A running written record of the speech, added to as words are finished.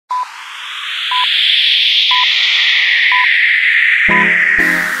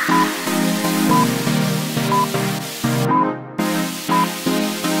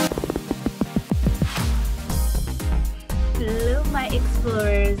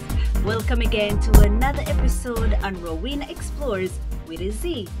Welcome again to another episode on Rowena Explorez with a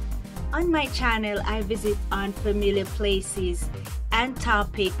Z. On my channel, I visit unfamiliar places and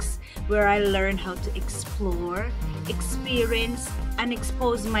topics where I learn how to explore, experience, and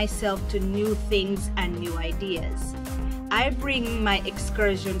expose myself to new things and new ideas. I bring my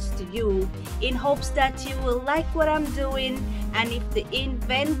excursions to you in hopes that you will like what I'm doing, and if the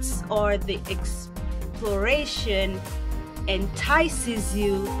events or the exploration entices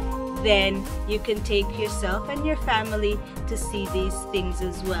you, then you can take yourself and your family to see these things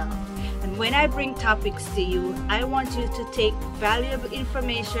as well. And when I bring topics to you, I want you to take valuable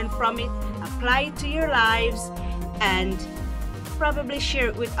information from it, apply it to your lives, and probably share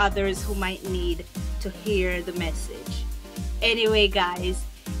it with others who might need to hear the message. Anyway, guys,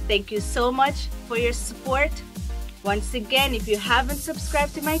 thank you so much for your support. Once again, if you haven't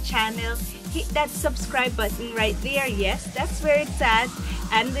subscribed to my channel, hit that subscribe button right there. Yes, that's where it's at,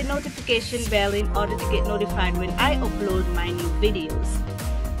 and the notification bell in order to get notified when I upload my new videos.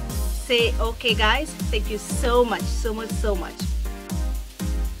 Say okay, guys. Thank you so much, so much.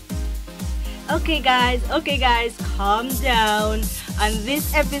 Okay guys, calm down. On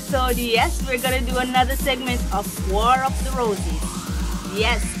this episode, yes, we're gonna do another segment of War of the Roses.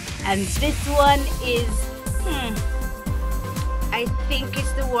 Yes, and this one is I think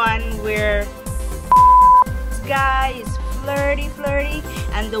it's the one where this guy is flirty,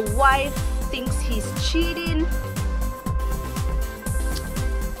 and the wife thinks he's cheating.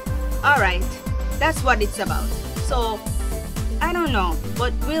 Alright, that's what it's about. So, I don't know,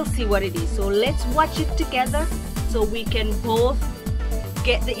 but we'll see what it is. So let's watch it together so we can both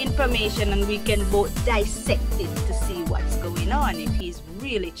get the information and we can both dissect it to see what's going on, if he's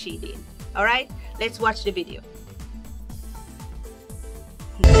really cheating. Alright, let's watch the video.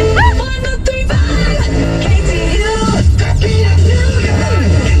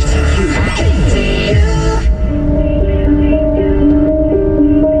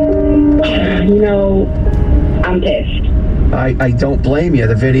 You know, I'm pissed. I don't blame you.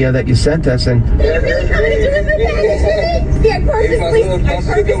 The video that you sent us, and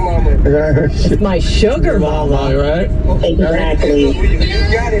my sugar mama, right? Exactly.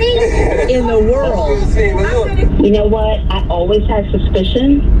 In the world. You know what? I always had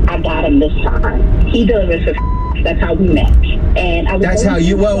suspicion. I got him this time. He delivers for that's how we met. And I was that's how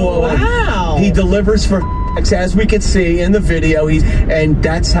you. Whoa. Wow. He delivers for as we could see in the video. And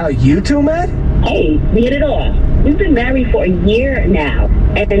that's how you two met. Hey, we hit it off. We've been married for a year now,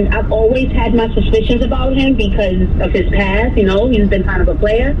 and I've always had my suspicions about him because of his past. You know, he's been kind of a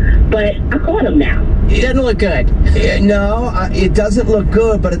player, but I caught him now. It doesn't look good. No, it doesn't look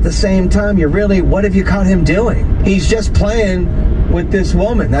good, but at the same time, what have you caught him doing? He's just playing with this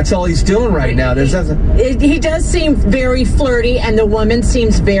woman. That's all he's doing right now. He does seem very flirty, and the woman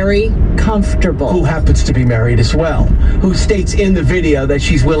seems very comfortable. Who happens to be married as well, who states in the video that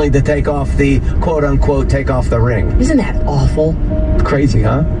she's willing to take off the quote-unquote take off the ring. Isn't that awful? Crazy,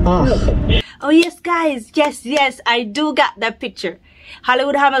 huh? Oh yes, guys, yes, I do got that picture.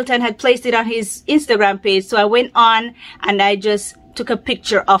 Hollywood Hamilton had placed it on his Instagram page, so I went on and I just took a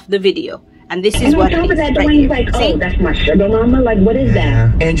picture of the video. And this is what it is. That, Dwayne's like, oh, that's my sugar mama? Like, what is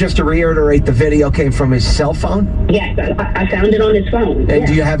that? And just to reiterate, the video came from his cell phone? Yes, I found it on his phone. And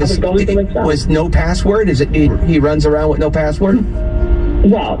do you have his with no password? Is it he runs around with no password?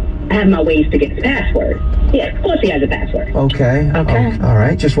 Well, I have my ways to get his password. Yeah, of course he has a password. Okay. All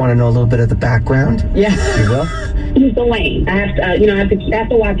right. Just want to know a little bit of the background. Yeah. You will? He's Dwayne. I have to, I have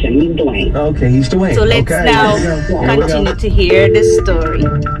to watch him. He's Dwayne. Okay, he's Dwayne. So let's now continue to hear the story.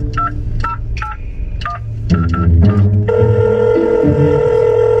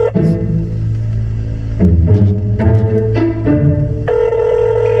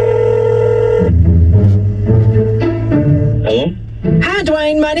 Hello? Hi,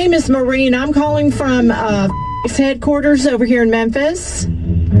 Dwayne. My name is Maureen. I'm calling from headquarters over here in Memphis.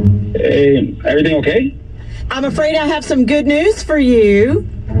 Hey, everything okay? I'm afraid I have some good news for you.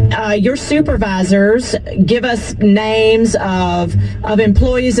 Your supervisors give us names of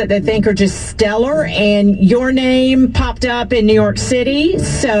employees that they think are just stellar, and your name popped up in New York City.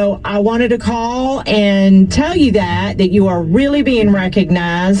 So I wanted to call and tell you that you are really being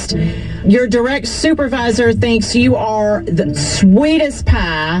recognized. Your direct supervisor thinks you are the sweetest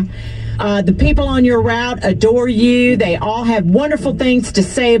pie. The people on your route adore you. They all have wonderful things to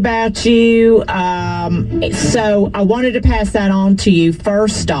say about you. So I wanted to pass that on to you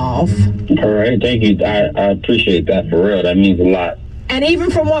first off. All right, thank you. I appreciate that for real. That means a lot. And even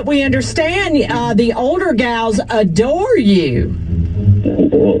from what we understand, the older gals adore you.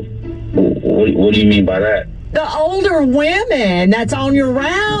 What do you mean by that? The older women that's on your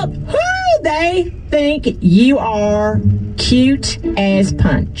route, they think you are cute as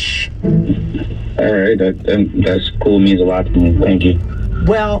punch. All right, that's cool. Means a lot to me. Thank you.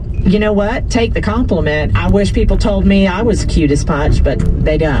 Well, you know what? Take the compliment. I wish people told me I was cute as punch, but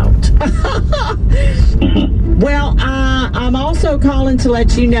they don't. Well, I'm also calling to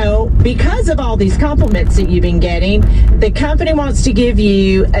let you know, because of all these compliments that you've been getting, the company wants to give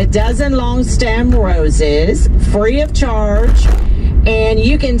you a dozen long stem roses free of charge, and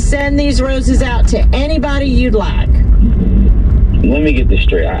you can send these roses out to anybody you'd like. Let me get this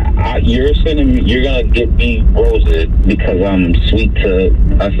straight. You're gonna get me roses because I'm sweet to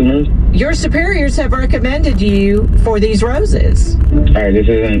customers? Your superiors have recommended you for these roses. All right, this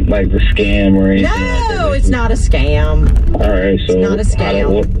isn't like the scam or anything. No, it's not a scam. All right, so it's not a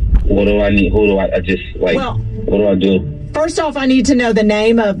scam. What do I need? Who do I just like? Well, what do I do? First off, I need to know the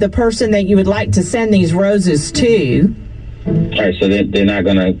name of the person that you would like to send these roses to. All right, so they're not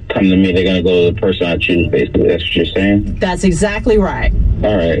going to come to me. They're going to go to the person I choose, basically. That's what you're saying? That's exactly right.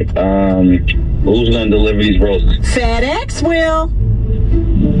 All right. Who's going to deliver these roses? FedEx will.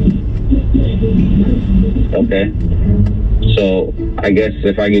 Okay. So I guess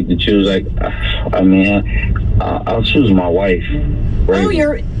if I get to choose, I'll choose my wife. Raven. Oh,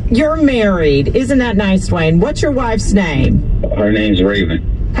 you're married. Isn't that nice, Dwayne? What's your wife's name? Her name's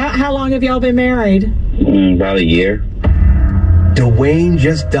Raven. How long have y'all been married? About a year. Dwayne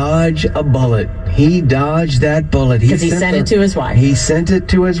just dodged a bullet. He dodged that bullet. Because he sent it to his wife. He sent it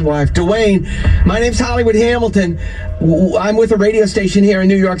to his wife. Dwayne, my name's Hollywood Hamilton. I'm with a radio station here in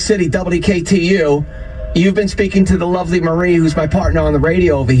New York City, WKTU. You've been speaking to the lovely Marie, who's my partner on the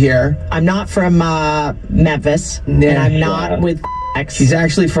radio over here. I'm not from Memphis, and I'm not with X. She's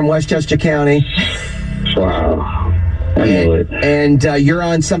actually from Westchester County. Wow. I knew it. And you're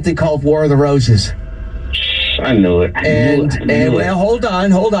on something called War of the Roses. I knew it. Well, hold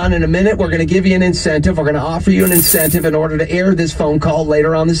on. In a minute, we're going to give you an incentive. We're going to offer you an incentive in order to air this phone call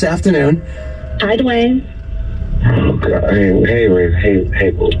later on this afternoon. Hi, Dwayne. Oh, God. Hey, Raven.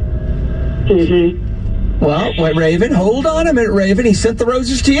 Hey, boo. Well, wait, Raven, hold on a minute, Raven. He sent the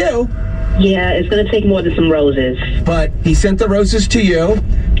roses to you. Yeah, it's going to take more than some roses. But he sent the roses to you.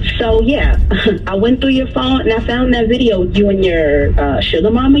 So, yeah, I went through your phone and I found that video of you and your sugar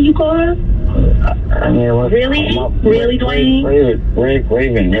mama, you call her? Really? Really, Dwayne?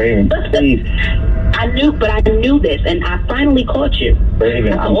 Raven, please. I knew this, and I finally caught you.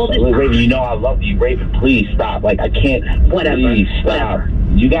 Raven, Raven, you know I love you. Raven, please stop. Like, I can't. Whatever. Please stop. Whatever.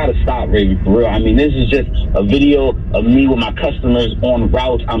 You gotta stop, Raven, for real. I mean, this is just a video of me with my customers on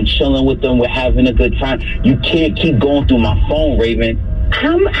route. I'm chilling with them. We're having a good time. You can't keep going through my phone, Raven.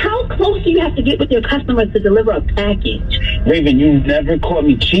 How close do you have to get with your customers to deliver a package? Raven, you never caught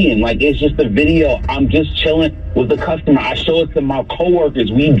me cheating. Like, it's just a video. I'm just chilling with the customer. I show it to my coworkers.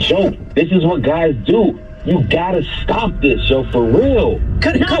 We joke. This is what guys do. You gotta stop this, yo, for real.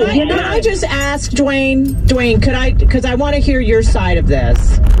 Could I just ask, Dwayne, because I want to hear your side of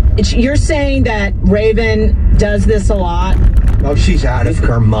this. You're saying that Raven does this a lot? Oh, she's out of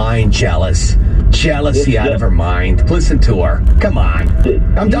her mind, jealousy out of her mind. Listen to her. Come on.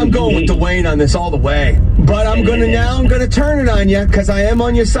 I'm going with Dwayne on this all the way. But I'm gonna turn it on you, because I am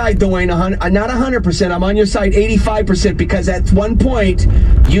on your side, Dwayne. Not 100%. I'm on your side 85%, because at one point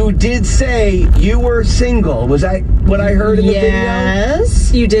you did say you were single. Was that what I heard in the video?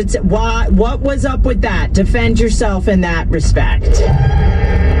 Yes, you did. What was up with that? Defend yourself in that respect.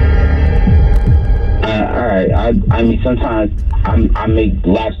 All right. I mean, sometimes I make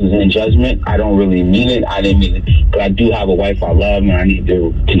lapses in judgment. I don't really mean it. I didn't mean it. But I do have a wife I love, and I need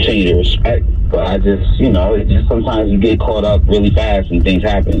to continue to respect. But I just, sometimes you get caught up really fast and things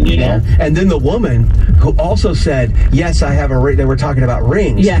happen, Yeah. And then the woman who also said, yes, I have a ring. They were talking about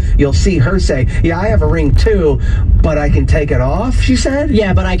rings. Yeah. You'll see her say, yeah, I have a ring too, but I can take it off, she said?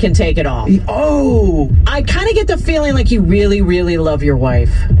 Yeah, but I can take it off. Oh. I kind of get the feeling like you really, really love your wife.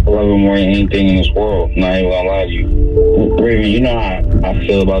 I love her more than anything in this world. Not even gonna lie to you. Raven, you know how I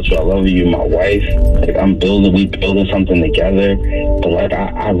feel about you. I love you, my wife. Like, we building something together. But like,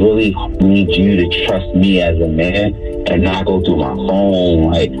 I really need you to trust me as a man and not go through my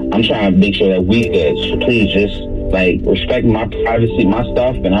phone. Like, I'm trying to make sure that we good. So please just, respect my privacy, my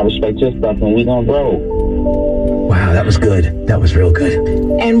stuff, and I respect your stuff, and we gonna grow. Wow, that was good. That was real good.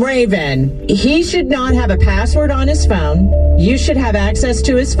 And Raven, he should not have a password on his phone. You should have access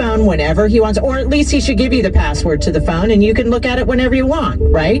to his phone whenever he wants, or at least he should give you the password to the phone, and you can look at it whenever you want,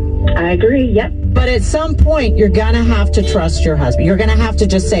 right? I agree, yep. But at some point, you're going to have to trust your husband. You're going to have to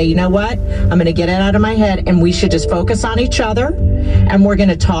just say, you know what? I'm going to get it out of my head, and we should just focus on each other, and we're going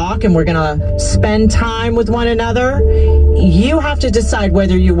to talk, and we're going to spend time with one another. You have to decide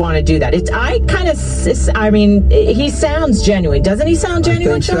whether you want to do that. He sounds genuine. Doesn't he sound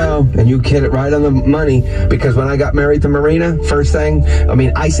genuine, I think Sean? so. And you hit it right on the money, because when I got married to Marina, first thing,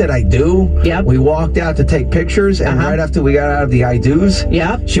 I said I do. Yep. We walked out to take pictures, and right after we got out of the I do's,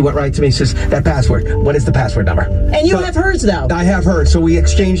 Yep. she went right to me and says, that password, what is the password number? And you have hers, though. I have hers, so we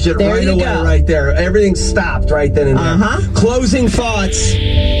exchanged it There right you away, go. right there. Everything stopped right then and there. Closing thoughts,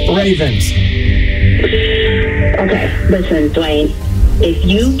 Ravens. Okay, listen, Dwayne. If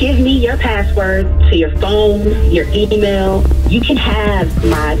you give me your password to your phone, your email, you can have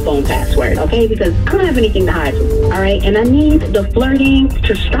my phone password, okay? Because I don't have anything to hide from you, all right? And I need the flirting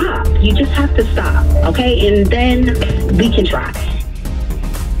to stop. You just have to stop, okay? And then we can try.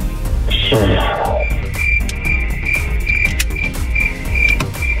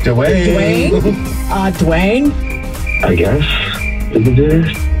 Dwayne. Dwayne? I guess we can do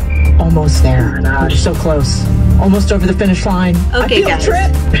this. Almost there. You're so close. Almost over the finish line. Okay, I feel guys. a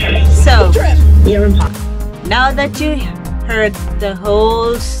trip. So, Trip. You're impossible. now that you heard the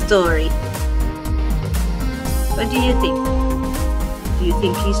whole story, what do you think? Do you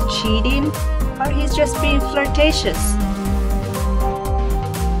think he's cheating, or he's just being flirtatious?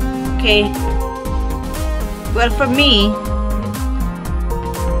 Okay. Well, for me,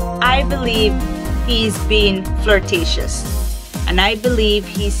 I believe he's being flirtatious. And I believe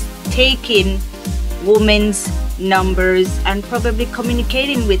he's taking women's numbers and probably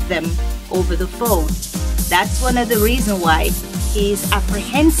communicating with them over the phone. That's one of the reasons why he's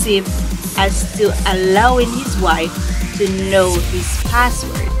apprehensive as to allowing his wife to know his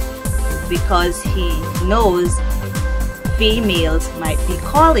password, because he knows females might be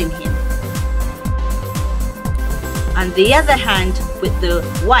calling him. On the other hand, with the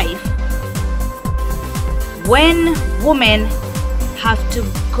wife, when women have to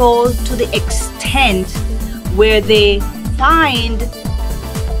go to the extent where they find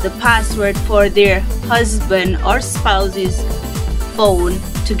the password for their husband or spouse's phone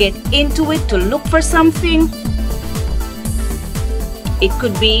to get into it to look for something, it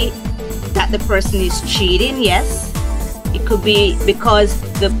could be that the person is cheating, yes. It could be because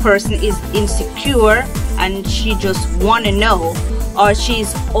the person is insecure and she just want to know, or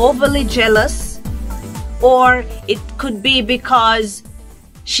she's overly jealous, or it could be because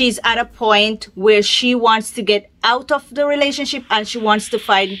she's at a point where she wants to get out of the relationship and she wants to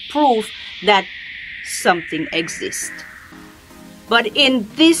find proof that something exists. But in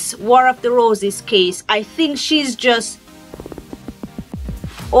this War of the Roses case, I think she's just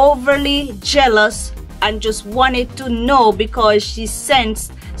overly jealous and just wanted to know because she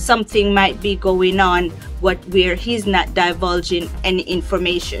sensed something might be going on where he's not divulging any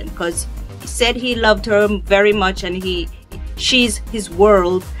information, because he said he loved her very much and she's his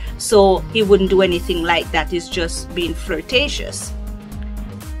world, so he wouldn't do anything like that. He's just being flirtatious.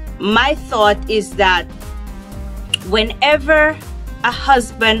 My thought is that whenever a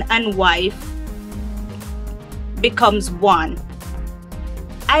husband and wife becomes one,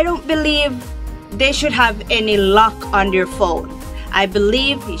 I don't believe they should have any lock on their phone. I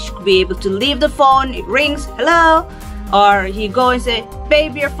believe he should be able to leave the phone, it rings, hello, or he go and say,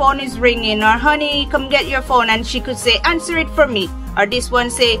 babe, your phone is ringing, or honey, come get your phone, and she could say, answer it for me, or this one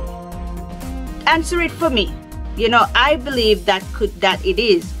say, answer it for me. You know, I believe that it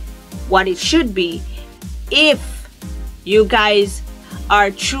is what it should be. If you guys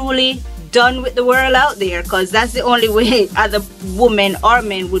are truly done with the world out there, because that's the only way other women or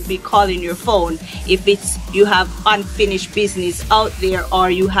men would be calling your phone. If it's you have unfinished business out there, or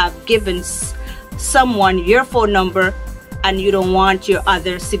you have given someone your phone number and you don't want your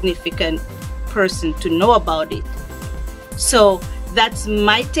other significant person to know about it. So that's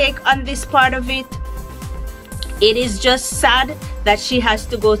my take on this part of it. It is just sad that she has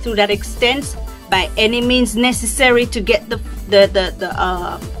to go through that extent by any means necessary to get the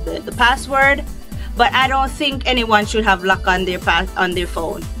password, but I don't think anyone should have lock on their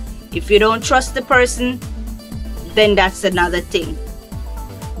phone. If you don't trust the person, then that's another thing.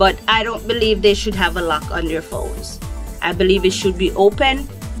 But I don't believe they should have a lock on their phones. I believe it should be open,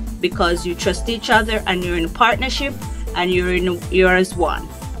 because you trust each other and you're in a partnership and you're as one.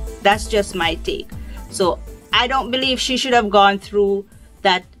 That's just my take. So I don't believe she should have gone through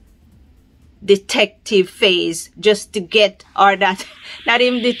that detective phase just to get, or that, not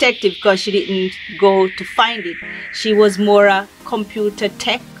even detective, because she didn't go to find it. She was more a computer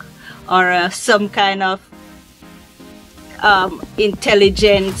tech, or some kind of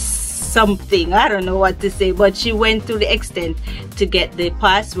intelligence something. I don't know what to say, but she went to the extent to get the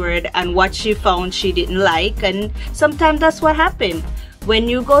password, and what she found she didn't like. And sometimes that's what happens. When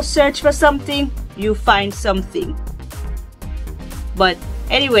you go search for something, you find something. But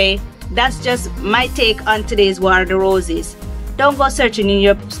anyway, that's just my take on today's War of the Roses. Don't go searching in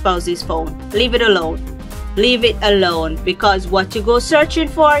your spouse's phone. Leave it alone. Leave it alone, because what you go searching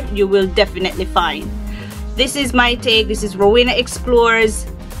for, you will definitely find. This is my take. This is Rowena Explorez.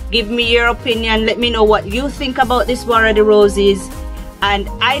 Give me your opinion. Let me know what you think about this War of the Roses. And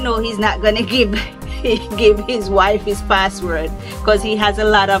I know he's not gonna give his wife his password, because he has a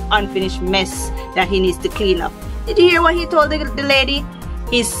lot of unfinished mess that he needs to clean up. Did you hear what he told the lady?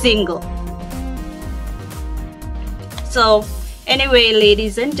 He's single. So anyway,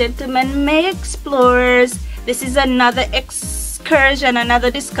 ladies and gentlemen, my explorers, this is another excursion, another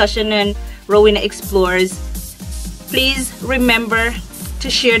discussion in Rowena Explorez. Please remember to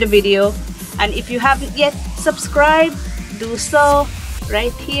share the video, and if you haven't yet subscribed, do so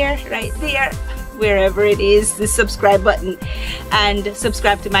right here, right there, wherever it is, the subscribe button, and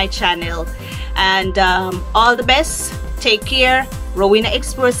subscribe to my channel. And all the best. Take care. Rowena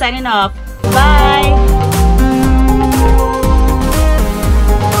Explorez signing off. Bye.